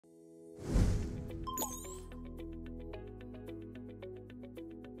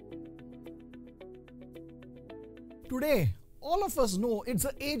Today, all of us know it's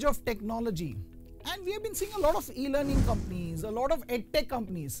the age of technology, and we have been seeing a lot of e-learning companies, a lot of edtech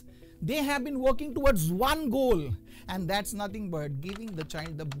companies. They have been working towards one goal, and that's nothing but giving the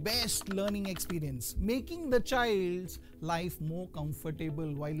child the best learning experience, making the child's life more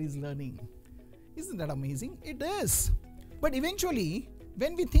comfortable while he's learning. Isn't that amazing? It is. But eventually,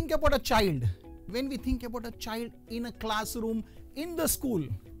 when we think about a child in a classroom, in the school,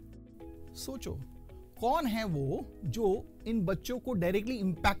 सोचो कौन है वो जो इन बच्चों को directly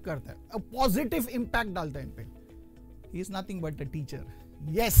impact करता है, a positive impact डालता है इन पे? He is nothing but a teacher.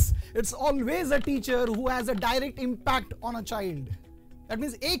 Yes, it's always a teacher who has a direct impact on a child. That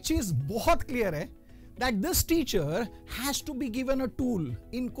means एक चीज बहुत क्लियर है, that this teacher has to be given a tool.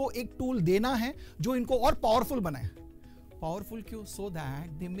 इनको एक tool देना है जो इनको और पावरफुल बनाए. Powerful क्यों? So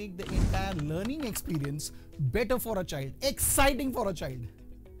that they make the entire learning experience better for a child, exciting for a child.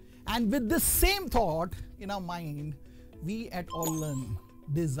 And with this same thought in our mind, we at Allern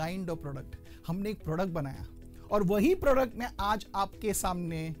designed a product. हमने एक product बनाया और वही product मैं आज आपके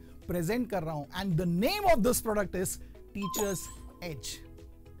सामने present कर रहा हूं. And the name of this product is teachers as.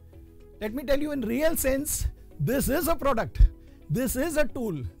 Let me tell you in real sense, this is a product, this is a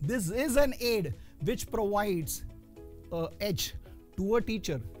tool, this is an add which provides edge to a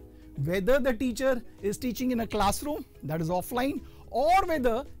teacher, whether the teacher is teaching in a classroom, that is offline, or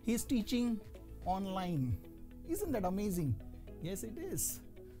whether he is teaching online. Isn't that amazing? Yes, it is.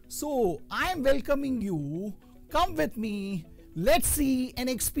 So I am welcoming you. Come with me. Let's see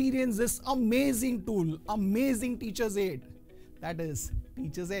and experience this amazing tool, amazing teacher's aid. That is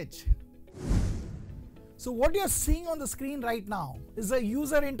Teacher's Edge. So what you are seeing on the screen right now is a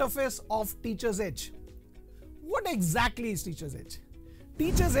user interface of Teacher's Edge. What exactly is Teacher's Edge?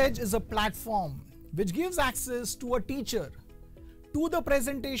 Teacher's Edge is a platform which gives access to a teacher to the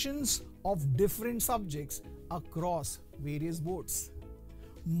presentations of different subjects across various boards.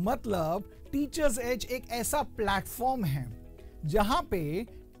 मतलब teachers as एक ऐसा platform है जहां पे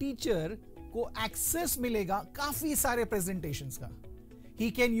teacher को access मिलेगा काफी सारे प्रेजेंटेशंस का. He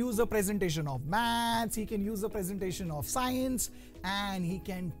can use a presentation of maths, he can use a presentation of science, and he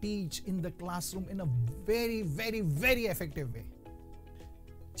can teach in the classroom in a very, very, very effective way.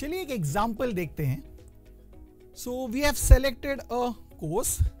 चलिए एक example देखते हैं. So we have selected a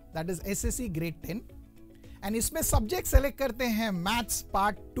course that is SSC Grade 10. And इसमें subject select करते हैं maths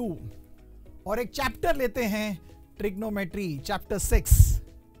part 2 और एक chapter लेते हैं ट्रिग्नोमेट्री चैप्टर 6.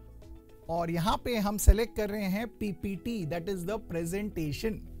 और यहां पे हम सेलेक्ट कर रहे हैं PPT, that is the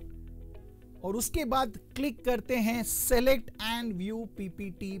presentation. और उसके बाद क्लिक करते हैं सेलेक्ट एंड व्यू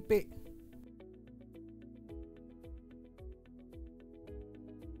पीपीटी पे.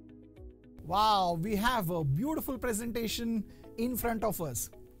 Wow, we have a beautiful presentation in front of us.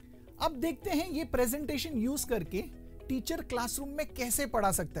 अब देखते हैं ये प्रेजेंटेशन यूज करके टीचर क्लासरूम में कैसे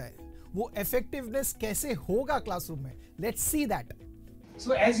पढ़ा सकता है, वो इफेक्टिवनेस कैसे होगा क्लासरूम में. Let's see that.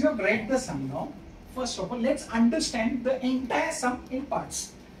 So as you have read the sum now, first of all, let's understand the entire sum in parts.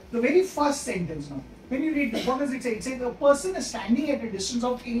 The very first sentence now, when you read, what does it say? It says a person is standing at a distance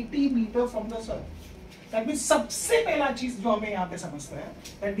of 80 meters from the sun. That means सबसे पहला चीज जो हमें यहाँ पे समझता है,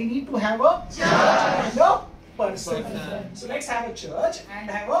 that we need to have a church and a person. So let's have a church and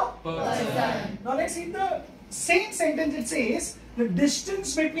have a person. Now let's see the same sentence. It says the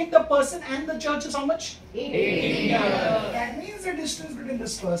distance between the person and the church is how much? 80 meters. That means the distance between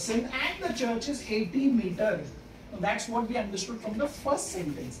this person and the church is 80 meters. Now that's what we understood from the first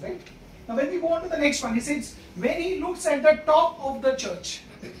sentence, right? Now when we go on to the next one, it says when he looks at the top of the church.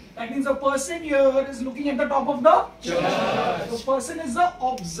 That means the person here is looking at the top of the church. The person is the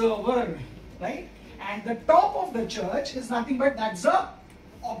observer, right? And the top of the church is nothing but that's the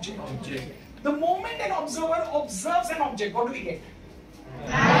object. The moment an observer observes an object, what do we get?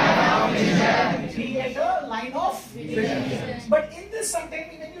 We get a line of vision. But in this sum,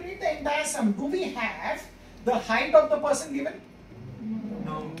 when you read the entire sum, do we have the height of the person given?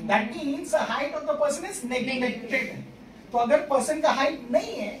 No. That means the height of the person is neglected. तो अगर person का height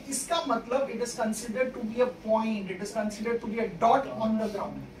नहीं है, इसका मतलब it is considered to be a point, it is considered to be a dot on the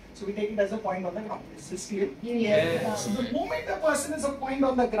ground. So we take it as a point on the ground. Is this clear? Yes. So the moment the person is a point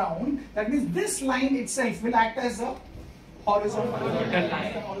on the ground, that means this line itself will act as a horizontal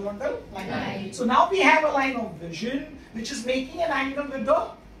line. So now we have a line of vision which is making an angle with the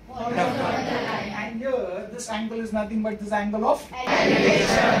horizontal line. And here this angle is nothing but this angle of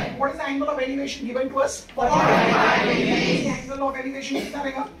elevation. What is the angle of elevation given to us? 45 degrees. The angle of elevation कितना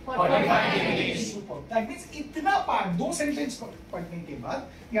रहेगा? 45 degrees. That means इतना part, दो sentence पढ़ने के बाद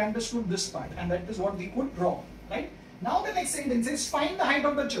we understood this part, and that is what we could draw, right? Now the next sentence is find the height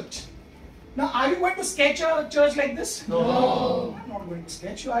of the church. Now, are you going to sketch a church like this? No. I'm not going to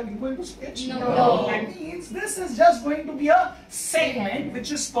sketch. Are you going to sketch? No. That means this is just going to be a segment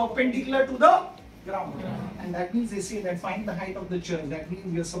which is perpendicular to the ground. And that means they say that find the height of the church. That means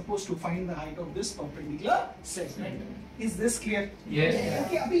we are supposed to find the height of this perpendicular segment. Is this clear? Yes.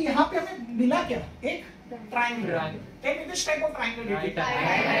 Okay, अभी यहाँ पे हमें मिला क्या? एक triangle. Tell me which type of triangle did we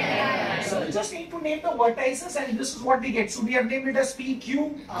get? So we just need to name the vertices and this is what we get. So we have named it as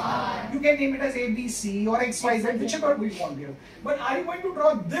PQR. You can name it as ABC or XYZ, whichever we want here. But are you going to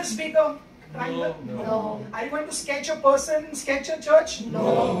draw this bigger triangle? No. Are you going to sketch a person, sketch a church?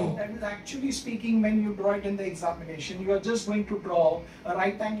 No. That is actually speaking, when you draw it in the examination, you are just going to draw a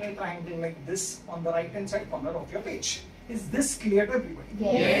right angle triangle like this on the right hand side corner of your page. Is this clear to everybody?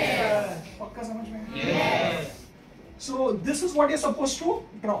 Yes. Pakka samajh mein? Yes. So this is what you're supposed to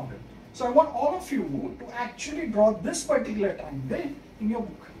draw. So I want all of you to actually draw this particular triangle in your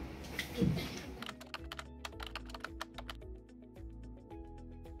book.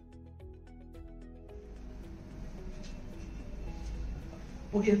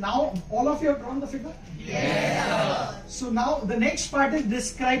 Okay, now all of you have drawn the figure? Yes. So now the next part is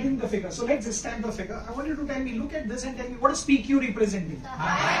describing the figure. So let's describe the figure. I want you to tell me, look at this and tell me what is PQ representing?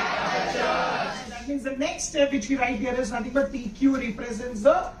 That means the next step which we write here is nothing but PQ represents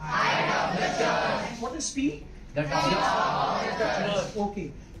the height of the church. And what is P? The church.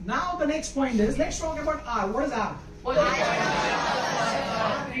 Okay. Now the next point is, let's talk about R. What is R? R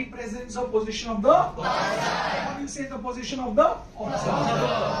represents the position of the what do you say the position of the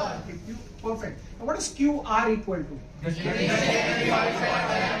observer? Okay, perfect. Now what is QR equal to?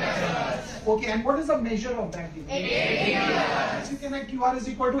 Okay, and what is the measure of that? 80. So you can write QR is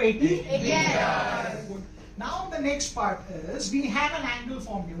equal to 80? Yes. Very good. Now the next part is, we have an angle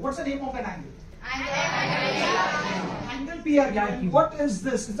formed here. What's the name of that angle? Angle PR. What is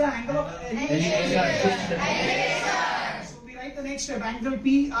this? Is the angle of elevation. So we write the next step. Angle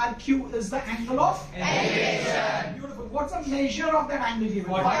PRQ is the angle of elevation. Beautiful. What's the measure of that angle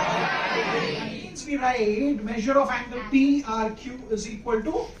given? That means we write measure of angle PRQ is equal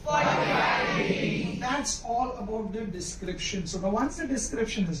to 45. That's all about the description. So now once the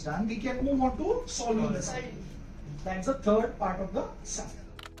description is done, we can move on to solving the sum. That's the third part of the sum.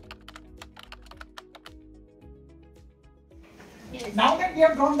 Yes. Now that we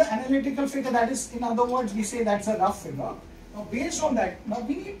have drawn the analytical figure, that is, in other words, we say that's a rough figure. Now based on that, now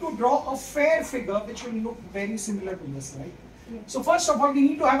we need to draw a fair figure which will look very similar to this, right? So first of all, we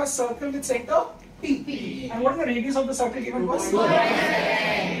need to have a circle with center P. And what is the radius of the circle given to us?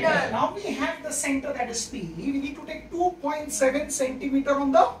 Now we have the center, that is P. We need to take 2.7 centimeter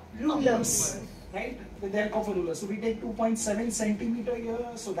on the rulers, right? With the help of a ruler. So we take 2.7 centimeter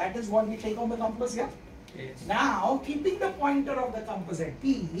here. So that is what we take on the compass here. Yes. Now, keeping the pointer of the compass at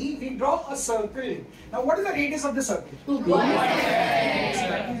P, we draw a circle. Now, what is the radius of the circle? 2.7. So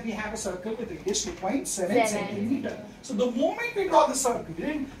that means we have a circle with radius 2.7 centimeter. So the moment we draw the circle,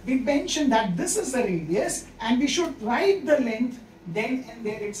 we mention that this is the radius and we should write the length then and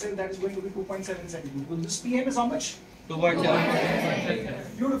there itself, that is going to be 2.7 centimeter. So this PM is how much?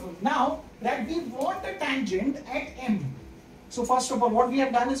 2.7. Beautiful. Now, that we want a tangent at M. So first of all, what we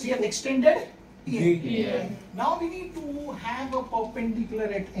have done is we have extended PM. Yeah. Now we need to have a perpendicular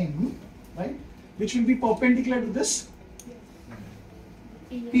at M, right? Which will be perpendicular to this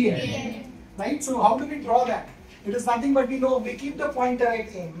PM, right? So how do we draw that? It is nothing but we know we keep the pointer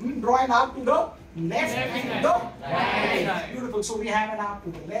at M, draw an arc to the left and the right. Beautiful. So we have an arc to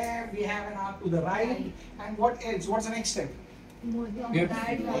the left, we have an arc to the right, and what else? What's the next step? We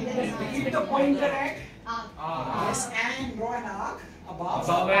keep the pointer at yes, and draw an arc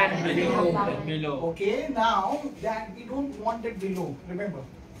above and below. Okay, now that we don't want it below, remember,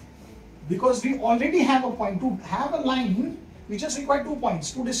 because we already have a point. To have a line, we just require 2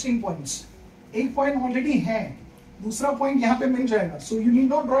 points, 2 distinct points. एक point already है, दूसरा point यहाँ पे मिल जाएगा. So you need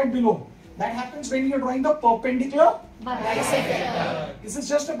not draw it below. That happens when you are drawing the perpendicular bisector. This is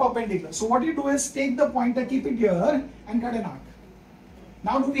just a perpendicular. So what you do is take the pointer, keep it here, and cut an arc.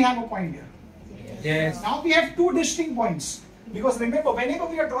 Now do we have a point here? Yes. Now we have 2 distinct points. Because remember, whenever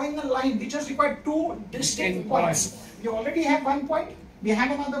we are drawing a line, we just require 2 distinct points. We already have 1 point, we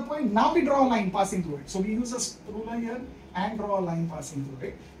have another point. Now we draw a line passing through it. So we use a ruler here and draw a line passing through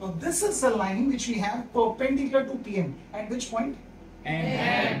it. Now this is the line which we have perpendicular to PM. At which point?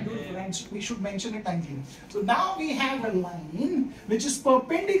 And we should mention it timely. So now we have a line which is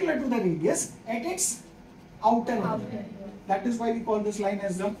perpendicular to the radius at its outer line. That is why we call this line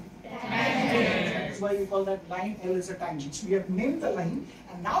as the tangent. That is why we call that line L as a tangent. So we have named the line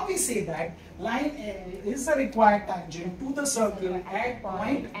And now we say that line A is the required tangent to the circle at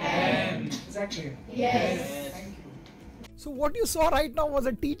point M. Is that clear? Yes. Thank you. So what you saw right now was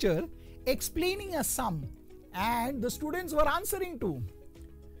a teacher explaining a sum and the students were answering too.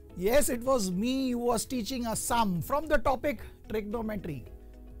 Yes, it was me who was teaching a sum from the topic trigonometry.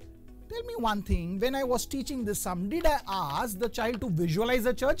 Tell me one thing, when I was teaching this sum, did I ask the child to visualize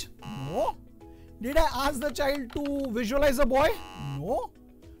a church? No. Did I ask the child to visualize a boy? No.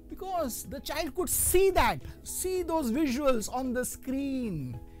 Because the child could see those visuals on the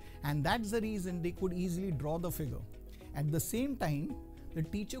screen. And that's the reason they could easily draw the figure. At the same time, the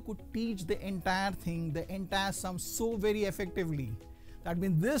teacher could teach the entire thing, the entire sum so very effectively. That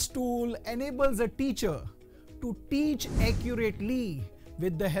means this tool enables a teacher to teach accurately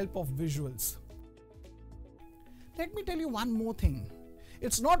with the help of visuals. Let me tell you one more thing.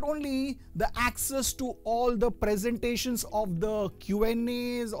 It's not only the access to all the presentations of the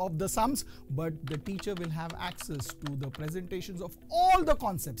Q&As of the sums, but the teacher will have access to the presentations of all the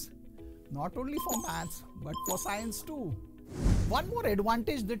concepts, not only for maths, but for science too. One more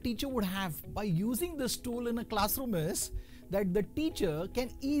advantage the teacher would have by using this tool in a classroom is that the teacher can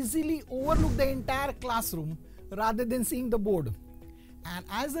easily overlook the entire classroom rather than seeing the board. And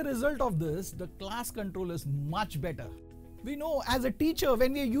as a result of this, the class control is much better. We know as a teacher,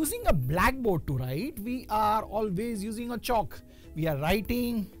 when we are using a blackboard to write, we are always using a chalk. We are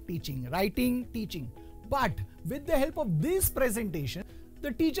writing, teaching, writing, teaching. But with the help of this presentation,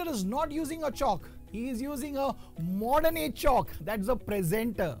 the teacher is not using a chalk. He is using a modern age chalk, that's a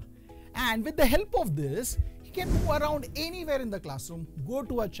presenter. And with the help of this, he can move around anywhere in the classroom, go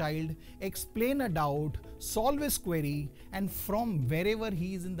to a child, explain a doubt, solve his query, and from wherever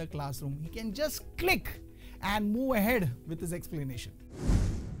he is in the classroom, he can just click and move ahead with his explanation.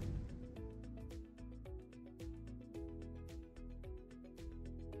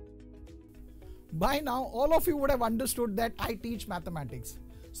 By now, all of you would have understood that I teach mathematics.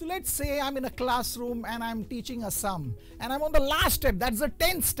 So let's say I'm in a classroom and I'm teaching a sum and I'm on the last step, that's the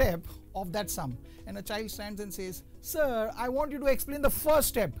 10th step of that sum. And a child stands and says, "Sir, I want you to explain the first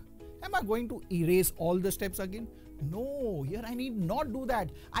step." Am I going to erase all the steps again? No, here I need not do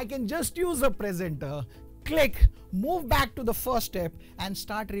that. I can just use a presenter, click, move back to the first step and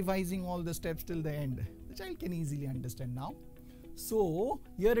start revising all the steps till the end. The child can easily understand now. So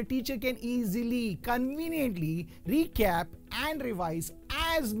here a teacher can easily, conveniently recap and revise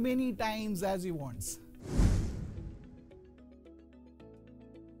as many times as he wants.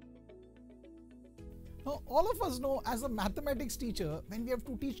 Now, all of us know as a mathematics teacher, when we have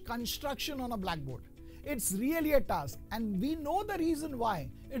to teach construction on a blackboard, it's really a task, and we know the reason why.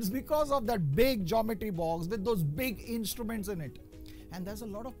 It's because of that big geometry box with those big instruments in it, and there's a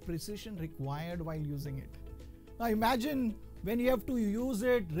lot of precision required while using it. Now imagine when you have to use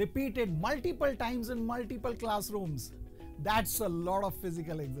it repeated multiple times in multiple classrooms. That's a lot of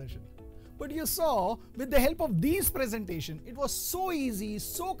physical exertion. But you saw, with the help of these presentations, it was so easy,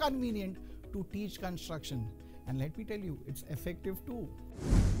 so convenient to teach construction. And let me tell you, it's effective too.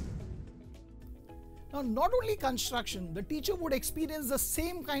 Now, not only construction, the teacher would experience the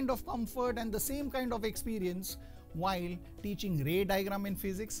same kind of comfort and the same kind of experience while teaching ray diagram in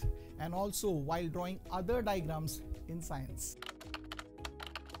physics and also while drawing other diagrams in science.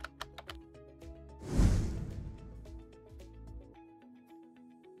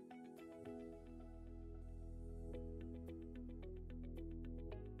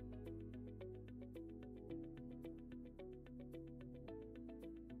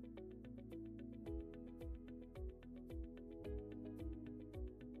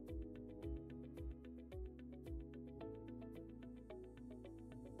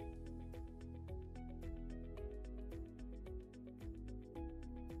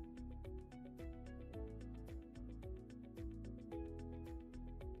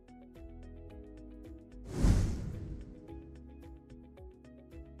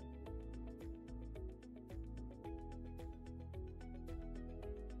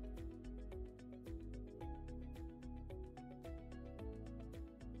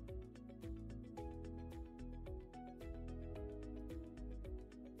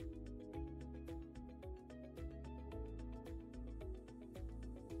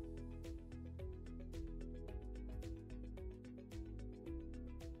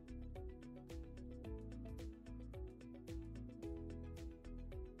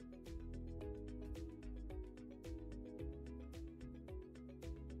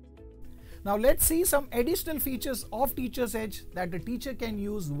 Now let's see some additional features of Teacher's Edge that the teacher can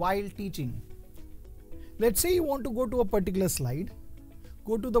use while teaching. Let's say you want to go to a particular slide.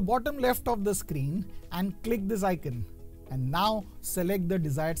 Go to the bottom left of the screen and click this icon And now select the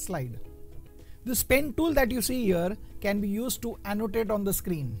desired slide. This pen tool that you see here can be used to annotate on the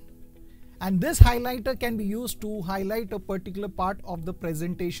screen. And this highlighter can be used to highlight a particular part of the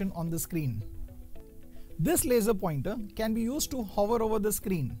presentation on the screen. This laser pointer can be used to hover over the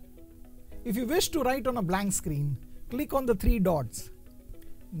screen. If you wish to write on a blank screen, click on the 3 dots.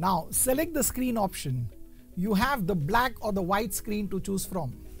 Now select the screen option. You have the black or the white screen to choose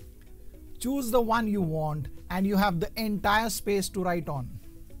from. Choose the one you want and you have the entire space to write on.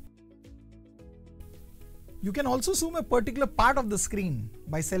 You can also zoom a particular part of the screen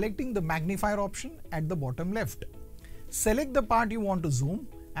by selecting the magnifier option at the bottom left. Select the part you want to zoom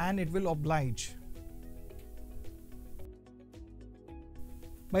and it will oblige.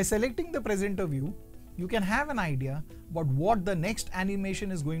 By selecting the presenter view, you can have an idea about what the next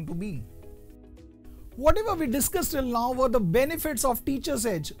animation is going to be. Whatever we discussed till now were the benefits of Teacher's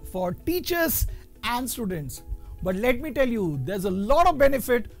Edge for teachers and students. But let me tell you, there's a lot of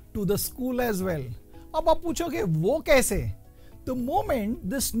benefit to the school as well. अब आप पूछोगे वो कैसे? The moment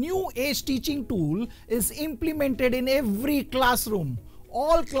this new age teaching tool is implemented in every classroom,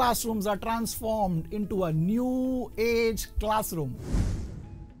 all classrooms are transformed into a new age classroom.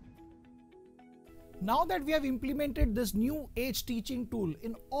 Now that we have implemented this new age teaching tool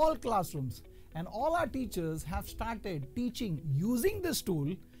in all classrooms and all our teachers have started teaching using this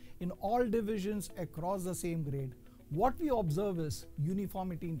tool in all divisions across the same grade, what we observe is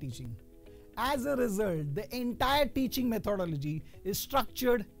uniformity in teaching. As a result, the entire teaching methodology is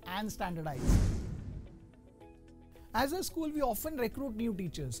structured and standardized. As a school, we often recruit new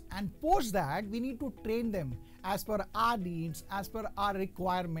teachers, and post that we need to train them as per our needs, as per our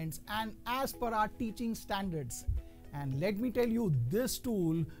requirements, and as per our teaching standards. And let me tell you, this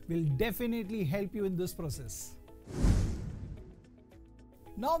tool will definitely help you in this process.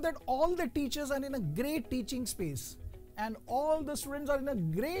 Now that all the teachers are in a great teaching space and all the students are in a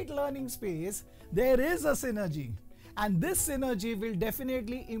great learning space, there is a synergy. And this synergy will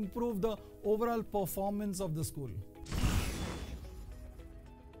definitely improve the overall performance of the school.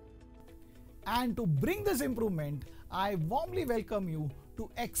 And to bring this improvement, I warmly welcome you to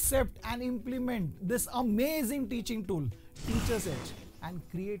accept and implement this amazing teaching tool, Teacher's Edge, and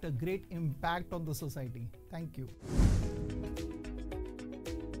create a great impact on the society. Thank you.